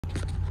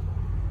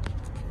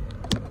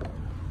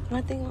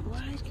Nothing on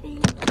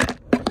widescreen.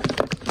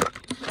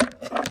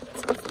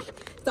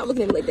 Stop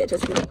looking at me like that,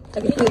 Jessica.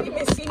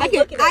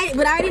 Okay.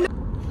 But I already know.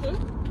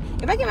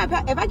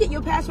 If I get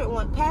your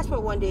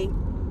passport one day,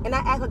 and I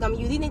act like I'm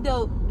you, do you think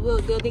they'll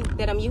think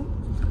that I'm you?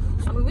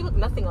 I mean, we look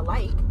nothing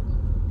alike.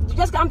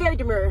 Jessica, I'm very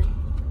demure.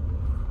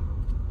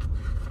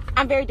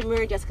 I'm very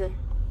demure, Jessica.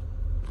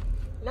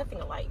 Nothing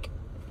alike.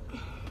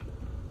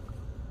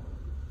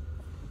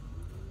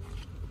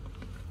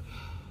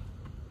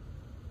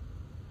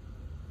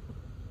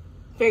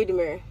 Very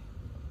demure.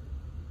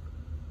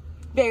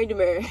 Very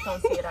demure.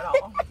 Don't see it at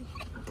all.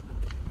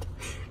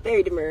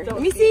 Very demure. Don't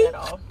Let me see see. it at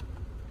all.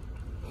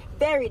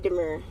 Very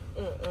demure.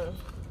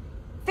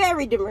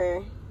 Very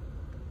demure.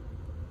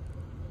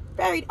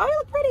 Very. Oh, you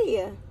look pretty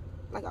here.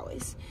 Like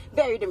always.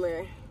 Very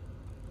demure.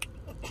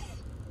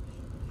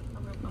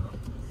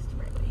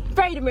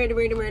 Very demure,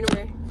 demure.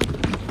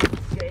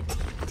 Good.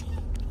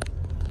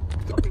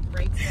 Hope it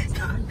breaks next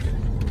time.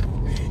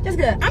 That's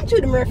good. I'm too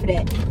demure for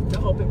that. I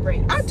hope it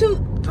breaks. I'm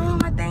too. Oh,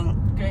 my thing.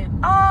 Good.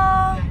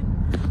 Oh.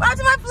 What happened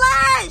to my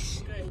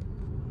flash? Good.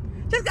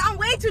 Jessica, I'm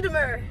way too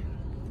demure.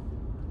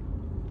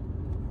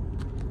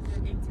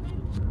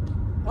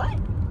 What?